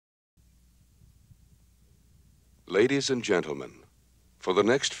Ladies and gentlemen, for the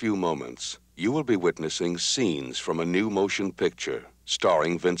next few moments, you will be witnessing scenes from a new motion picture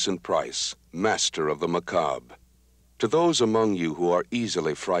starring Vincent Price, master of the macabre. To those among you who are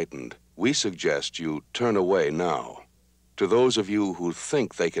easily frightened, we suggest you turn away now. To those of you who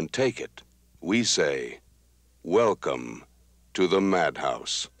think they can take it, we say, welcome to the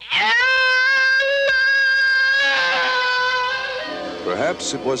Madhouse.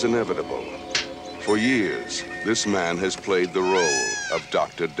 Perhaps it was inevitable. For years, this man has played the role of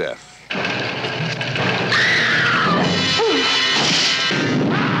Dr. Death.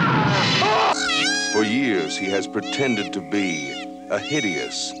 For years, he has pretended to be a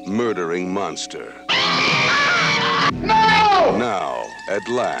hideous, murdering monster. No! Now, at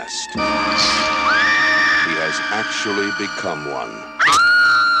last, he has actually become one.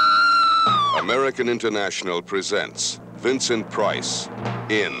 American International presents Vincent Price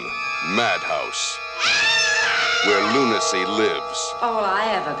in Madhouse, where lunacy lives. All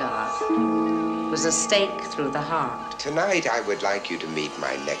I ever got was a stake through the heart. Tonight, I would like you to meet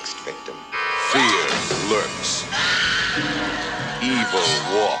my next victim. Fear lurks, evil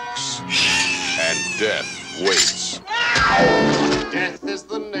walks, and death waits. Death is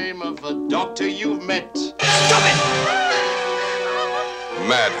the name of a doctor you've met. Stop it!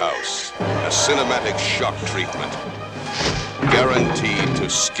 Madhouse, a cinematic shock treatment, guaranteed to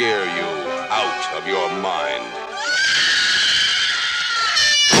scare you out of your mind.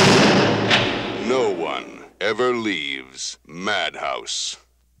 No one ever leaves Madhouse.